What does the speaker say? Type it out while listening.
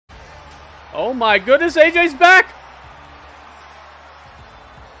Oh my goodness, AJ's back!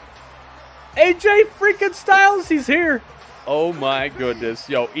 AJ freaking Styles, he's here! Oh my goodness.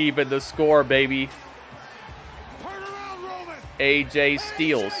 Yo, even the score, baby. AJ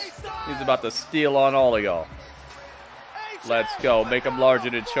steals. He's about to steal on all of y'all. Let's go. Make him large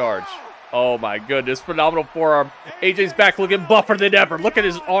and in charge. Oh my goodness. Phenomenal forearm. AJ's back looking buffer than ever. Look at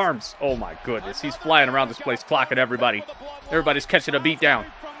his arms. Oh my goodness. He's flying around this place, clocking everybody. Everybody's catching a beat down.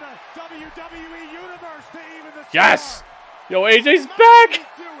 Yes! Yo, AJ's back!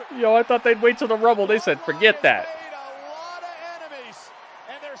 Yo, I thought they'd wait till the Rumble. They said, forget that.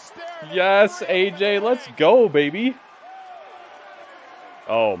 Yes, AJ, let's go, baby.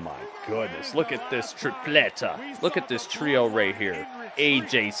 Oh my goodness. Look at this tripleta. Look at this trio right here.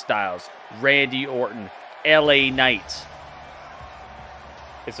 AJ Styles, Randy Orton, LA Knight.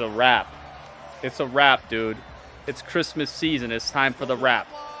 It's a wrap. It's a wrap, dude. It's Christmas season. It's time for the wrap.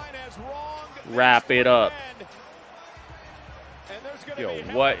 Wrap it up. Yo,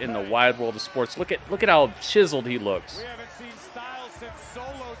 what in the wide world of sports? Look at how chiseled he looks. We haven't seen Styles since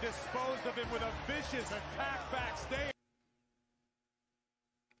Solo disposed of him with a vicious attack backstage.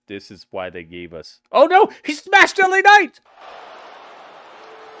 This is why they gave us. Oh no! He smashed LA Knight!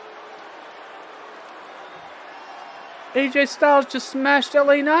 AJ Styles just smashed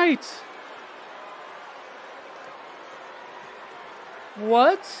LA Knight.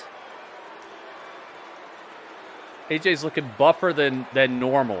 What? AJ's looking buffer than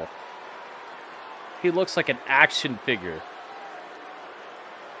normal. He looks like an action figure.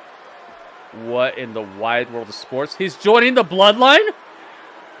 What in the wide world of sports? He's joining the Bloodline?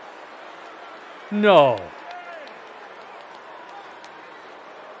 No.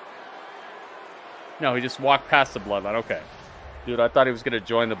 No, he just walked past the Bloodline. Okay. Dude, I thought he was going to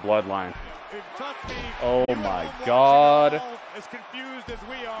join the Bloodline. Oh my God.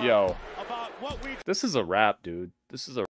 Yo. This is a wrap, dude. This is a